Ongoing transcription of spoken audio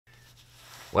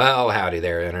Well, howdy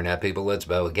there, Internet people. It's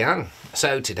Bo again.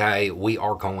 So, today we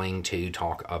are going to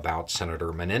talk about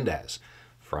Senator Menendez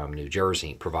from New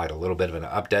Jersey, provide a little bit of an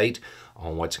update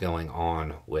on what's going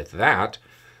on with that,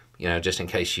 just in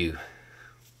case you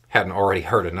hadn't already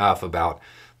heard enough about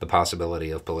the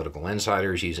possibility of political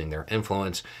insiders using their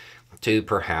influence to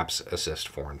perhaps assist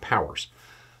foreign powers.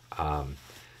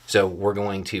 So we're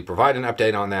going to provide an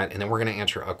update on that, and then we're going to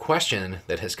answer a question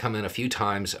that has come in a few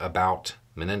times about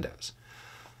Menendez.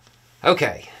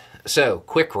 Okay, so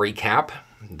quick recap.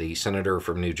 The senator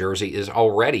from New Jersey is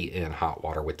already in hot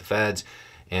water with the feds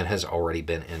and has already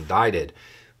been indicted.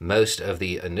 Most of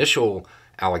the initial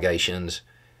allegations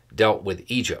dealt with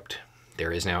Egypt.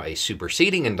 There is now a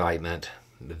superseding indictment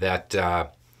that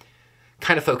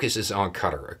kind of focuses on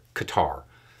Qatar.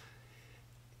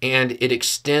 And it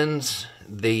extends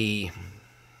the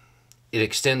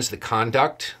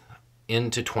conduct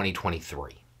into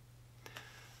 2023.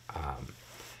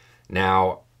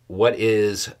 Now, what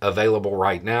is available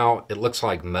right now, it looks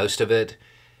like most of it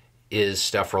is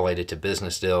stuff related to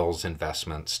business deals,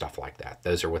 investments, stuff like that.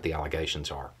 Those are what the allegations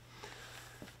are.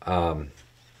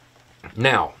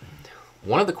 Now,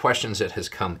 one of the questions that has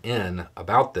come in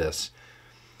about this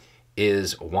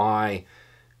is why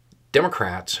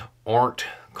Democrats aren't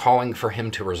calling for him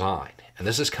to resign. And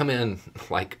this has come in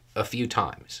like a few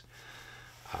times.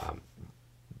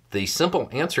 The simple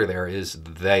answer there is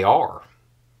they are.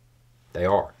 They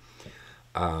are.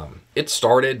 It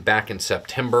started back in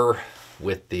September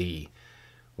with the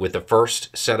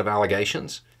first set of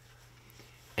allegations,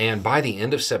 and by the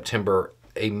end of September,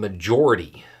 a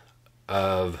majority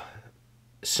of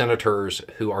senators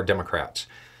who are Democrats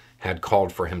had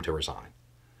called for him to resign.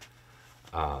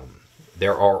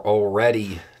 There are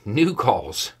already new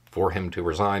calls for him to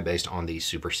resign based on the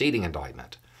superseding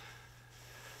indictment.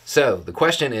 So the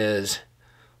question is,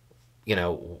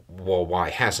 well, why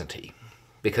hasn't he?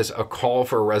 Because a call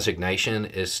for a resignation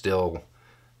is still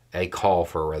a call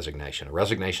for a resignation. A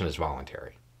resignation is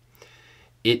voluntary.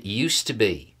 It used to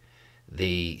be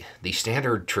the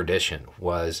standard tradition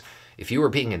was if you were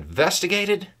being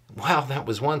investigated, well, that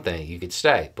was one thing. You could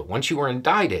stay. But once you were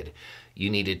indicted, you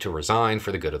needed to resign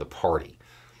for the good of the party.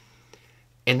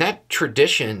 And that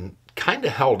tradition kind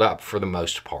of held up for the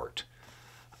most part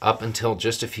up until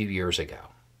just a few years ago.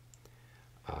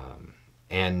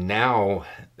 And now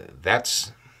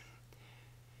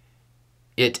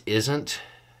it isn't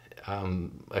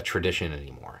a tradition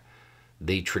anymore.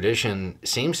 The tradition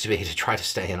seems to be to try to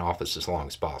stay in office as long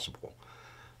as possible.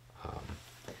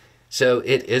 So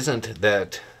it isn't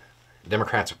that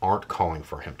Democrats aren't calling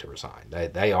for him to resign.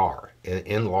 They are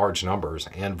in large numbers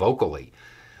and vocally.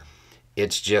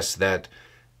 It's just that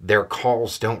their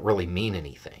calls don't really mean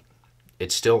anything.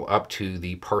 It's still up to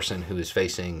the person who is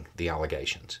facing the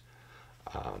allegations.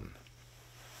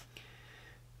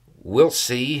 We'll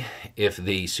see if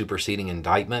the superseding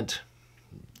indictment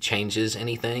changes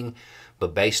anything,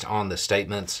 but based on the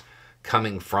statements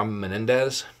coming from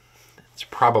Menendez, it's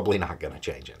probably not going to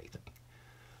change anything.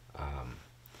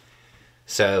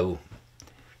 So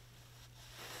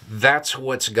that's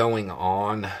what's going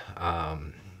on.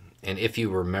 And if you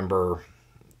remember,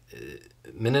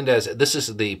 Menendez, this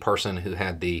is the person who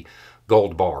had the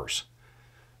gold bars.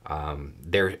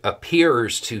 There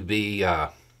appears to be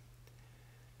a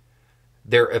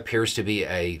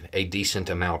decent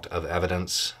amount of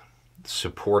evidence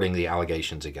supporting the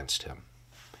allegations against him.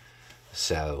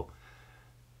 So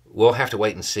we'll have to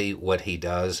wait and see what he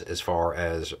does as far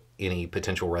as any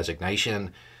potential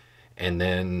resignation, and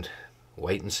then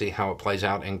wait and see how it plays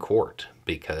out in court,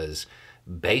 because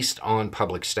based on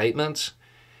public statements,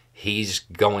 he's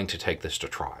going to take this to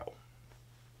trial.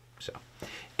 So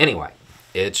anyway,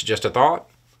 it's just a thought.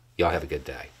 Y'all have a good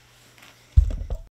day.